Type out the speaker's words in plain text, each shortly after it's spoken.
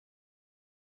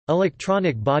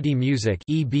Electronic body music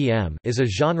 (EBM) is a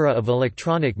genre of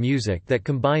electronic music that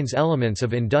combines elements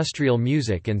of industrial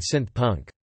music and synth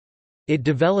punk. It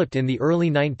developed in the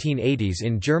early 1980s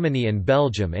in Germany and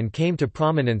Belgium and came to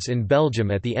prominence in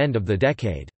Belgium at the end of the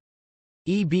decade.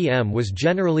 EBM was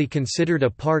generally considered a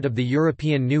part of the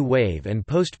European New Wave and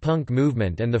post-punk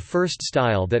movement and the first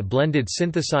style that blended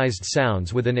synthesized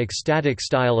sounds with an ecstatic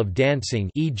style of dancing,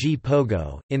 e.g.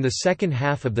 pogo. In the second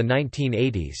half of the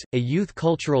 1980s, a youth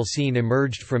cultural scene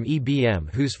emerged from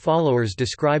EBM whose followers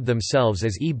describe themselves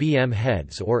as EBM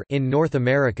heads or in North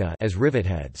America as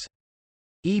rivetheads.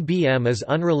 EBM is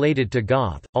unrelated to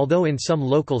goth, although in some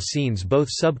local scenes both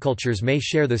subcultures may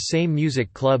share the same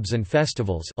music clubs and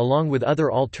festivals along with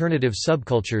other alternative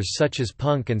subcultures such as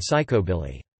punk and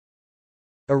psychobilly.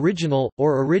 Original,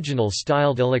 or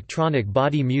original-styled electronic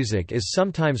body music is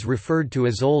sometimes referred to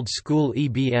as old-school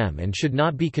EBM and should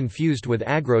not be confused with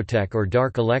agrotech or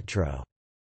dark electro.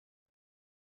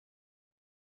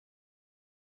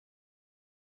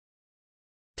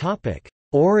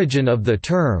 Origin of the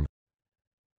term.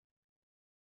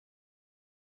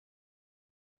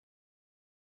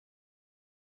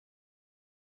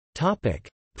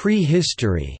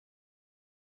 Prehistory.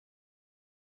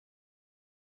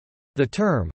 The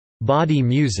term, "body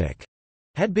music",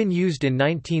 had been used in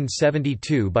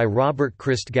 1972 by Robert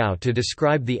Christgau to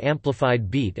describe the amplified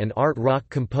beat and art rock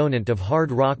component of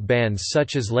hard rock bands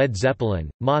such as Led Zeppelin,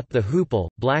 Mott the Hoople,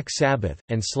 Black Sabbath,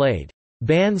 and Slade.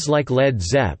 Bands like Led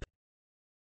Zepp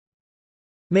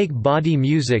make body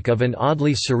music of an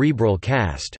oddly cerebral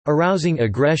cast, arousing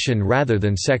aggression rather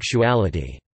than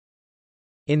sexuality.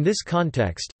 In this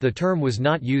context, the term was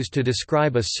not used to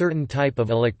describe a certain type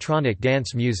of electronic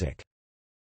dance music.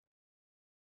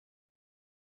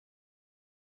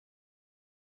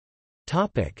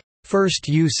 First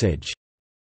usage.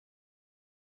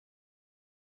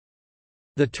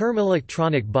 The term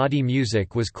electronic body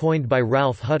music was coined by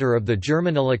Ralf Hutter of the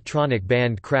German electronic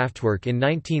band Kraftwerk in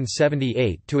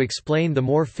 1978 to explain the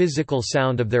more physical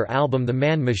sound of their album The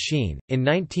Man Machine. In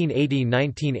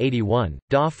 1980–1981,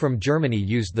 DOF from Germany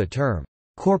used the term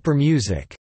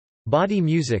Körpermusik, body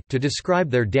music, to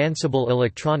describe their danceable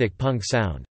electronic punk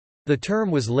sound. The term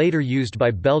was later used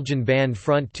by Belgian band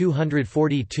Front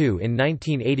 242 in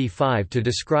 1985 to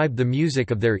describe the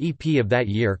music of their EP of that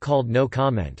year called No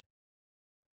Comment.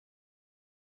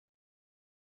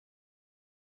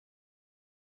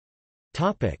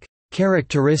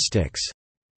 Characteristics.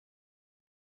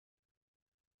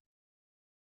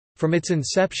 From its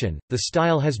inception, the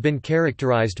style has been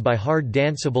characterized by hard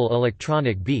danceable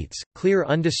electronic beats, clear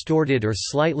undistorted or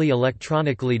slightly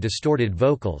electronically distorted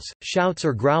vocals, shouts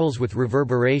or growls with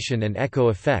reverberation and echo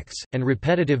effects, and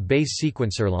repetitive bass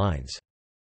sequencer lines.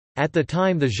 At the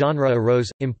time the genre arose,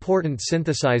 important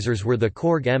synthesizers were the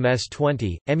Korg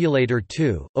MS-20, Emulator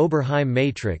 2, Oberheim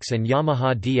Matrix and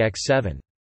Yamaha DX7.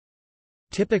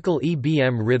 Typical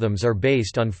EBM rhythms are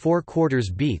based on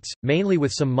 4/4 beats, mainly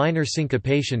with some minor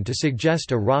syncopation to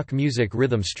suggest a rock music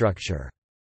rhythm structure.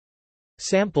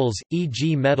 Samples,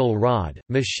 e.g. metal rod,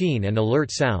 machine and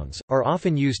alert sounds, are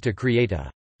often used to create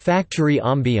a factory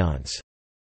ambiance.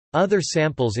 Other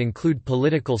samples include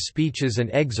political speeches and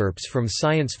excerpts from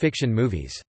science fiction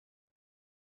movies.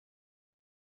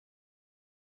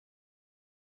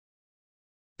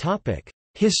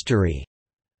 History.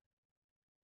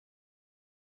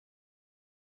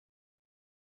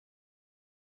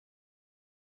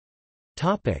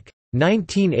 Topic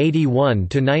 1981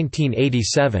 to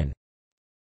 1987.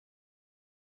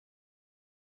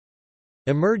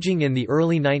 Emerging in the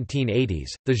early 1980s,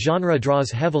 the genre draws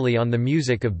heavily on the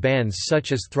music of bands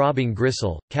such as Throbbing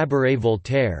Gristle, Cabaret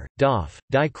Voltaire, DOF,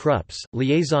 Die Krupps,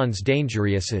 Liaisons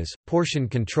Dangereuses, Portion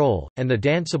Control, and the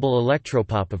danceable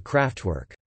electropop of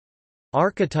Kraftwerk.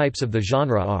 Archetypes of the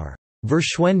genre are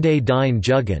Verschwende deine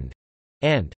Jugend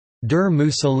and Der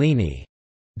Mussolini,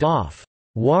 DOF.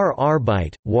 War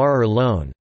Arbeit, War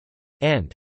Lohn,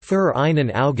 and Für einen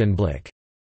Augenblick,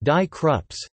 Die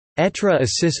Krupps, Etre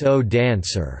Assis o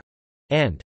Dancer,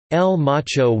 and El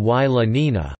Macho y la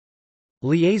Nina,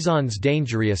 Liaisons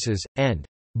Dangereuses, and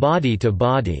Body to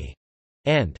Body,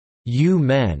 and You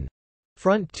Men,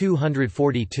 Front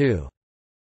 242.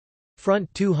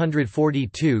 Front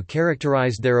 242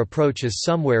 characterized their approach as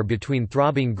somewhere between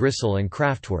Throbbing Gristle and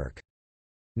Kraftwerk.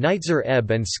 Nightzer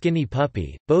Ebb and Skinny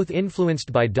Puppy, both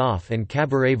influenced by DOF and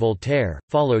Cabaret Voltaire,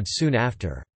 followed soon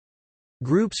after.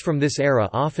 Groups from this era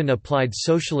often applied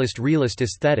socialist realist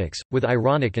aesthetics, with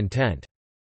ironic intent.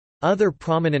 Other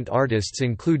prominent artists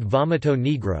include Vomito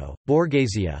Negro,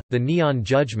 Borghesia, The Neon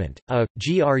Judgment,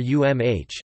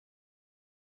 Grumh,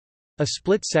 A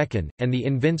Split Second, and The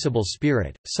Invincible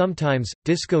Spirit. Sometimes,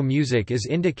 disco music is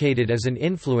indicated as an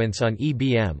influence on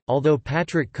EBM, although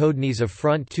Patrick Codenys of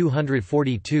Front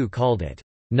 242 called it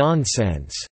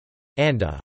nonsense and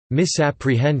a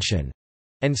misapprehension,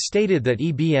 and stated that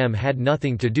EBM had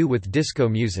nothing to do with disco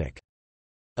music.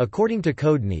 According to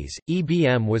Codenys,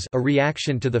 EBM was a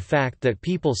reaction to the fact that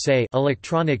people say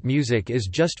electronic music is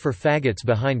just for faggots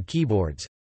behind keyboards.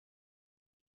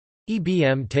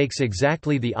 EBM takes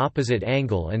exactly the opposite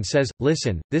angle and says,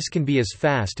 listen, this can be as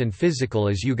fast and physical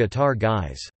as you guitar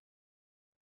guys.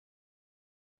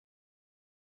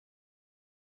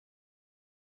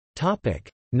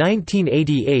 Topic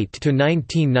 1988 to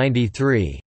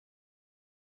 1993.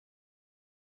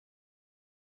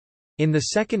 In the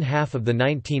second half of the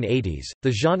 1980s,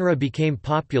 the genre became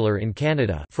popular in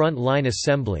Canada, Front Line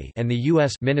Assembly, and the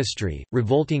US Ministry,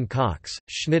 Revolting Cocks,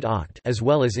 Schnitt Ocht, as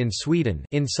well as in Sweden,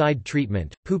 Inside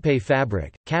Treatment, Poupée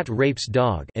Fabric, Cat Rapes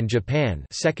Dog, and Japan,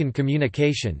 Second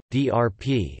Communication,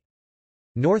 DRP.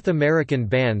 North American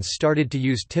bands started to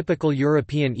use typical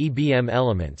European EBM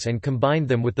elements and combined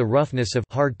them with the roughness of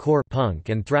hardcore punk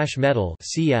and thrash metal,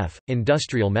 cf.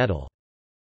 Industrial metal.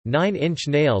 Nine Inch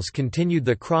Nails continued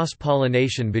the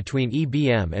cross-pollination between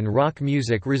EBM and rock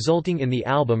music, resulting in the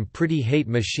album Pretty Hate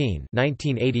Machine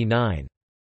 1989.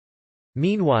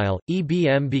 Meanwhile,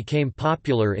 EBM became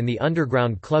popular in the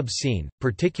underground club scene,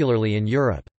 particularly in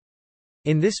Europe.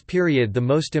 In this period the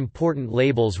most important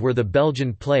labels were the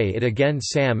Belgian Play It Again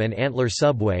Sam and Antler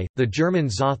Subway, the German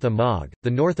Zotha Mog,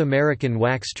 the North American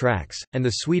Wax Trax, and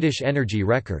the Swedish Energy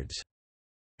Records.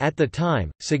 At the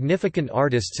time, significant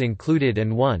artists included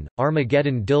and won,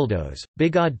 Armageddon Dildos,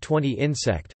 Big Odd 20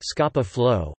 Insect, Scapa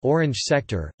Flow, Orange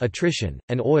Sector, Attrition,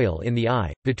 and Oil in the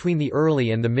Eye. Between the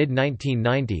early and the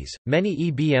mid-1990s,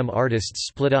 many EBM artists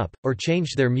split up, or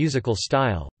changed their musical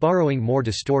style, borrowing more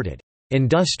distorted,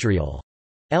 industrial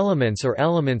elements or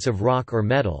elements of rock or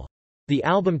metal. The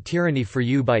album Tyranny for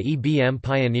You by EBM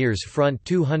pioneers Front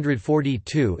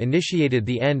 242 initiated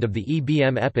the end of the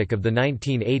EBM epoch of the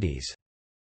 1980s.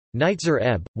 Nightzer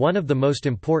Ebb, one of the most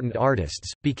important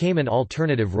artists, became an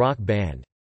alternative rock band.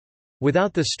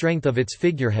 Without the strength of its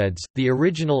figureheads, the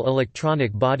original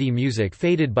electronic body music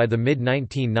faded by the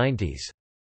mid-1990s.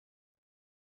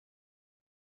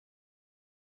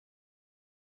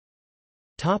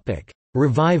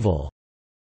 Revival.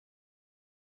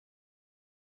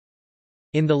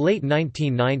 In the late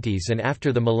 1990s and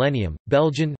after the millennium,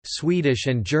 Belgian, Swedish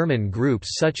and German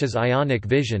groups such as Ionic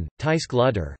Vision, Tyske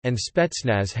Ludder, and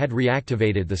Spetsnaz had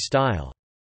reactivated the style.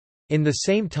 In the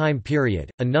same time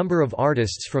period, a number of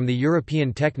artists from the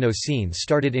European techno scene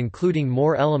started including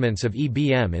more elements of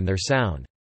EBM in their sound.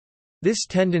 This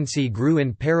tendency grew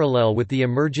in parallel with the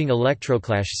emerging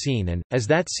electroclash scene and, as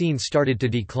that scene started to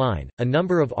decline, a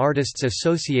number of artists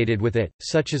associated with it,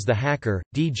 such as The Hacker,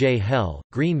 DJ Hell,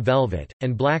 Green Velvet,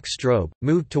 and Black Strobe,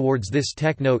 moved towards this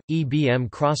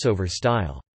techno-EBM crossover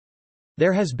style.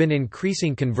 There has been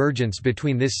increasing convergence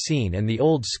between this scene and the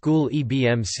old-school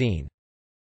EBM scene.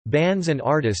 Bands and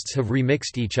artists have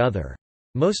remixed each other.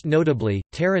 Most notably,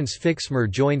 Terence Fixmer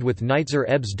joined with Nightzer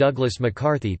Ebb's Douglas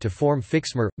McCarthy to form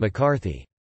Fixmer – McCarthy.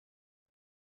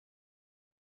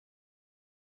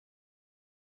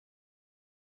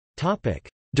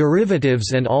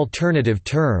 Derivatives and alternative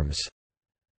terms.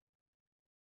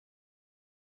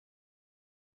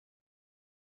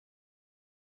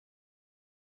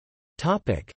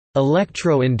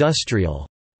 Electro-industrial.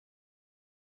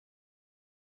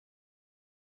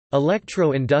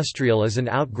 Electro-industrial is an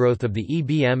outgrowth of the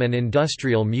EBM and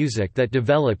industrial music that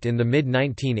developed in the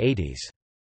mid-1980s.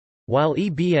 While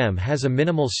EBM has a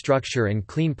minimal structure and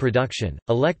clean production,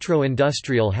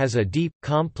 electro-industrial has a deep,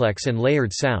 complex and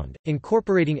layered sound,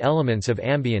 incorporating elements of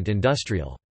ambient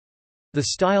industrial. The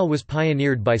style was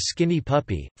pioneered by Skinny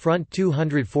Puppy, Front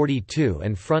 242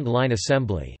 and Front Line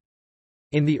Assembly.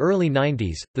 In the early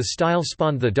 90s, the style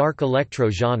spawned the dark electro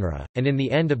genre, and in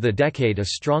the end of the decade a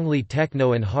strongly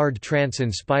techno and hard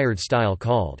trance-inspired style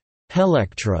called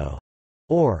Hellectro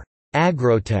or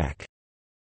Agrotech.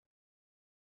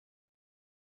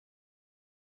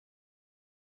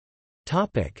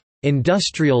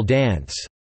 Industrial dance.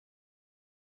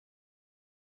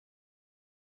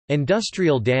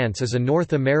 Industrial dance is a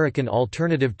North American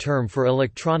alternative term for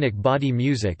electronic body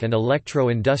music and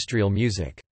electro-industrial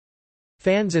music.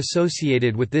 Fans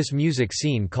associated with this music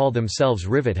scene call themselves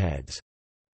rivetheads.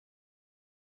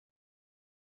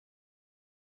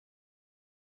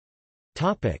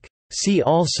 See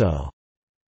also: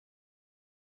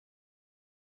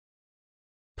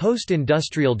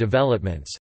 Post-industrial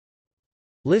developments,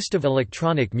 List of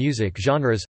electronic music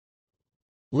genres,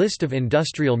 List of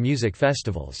industrial music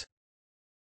festivals.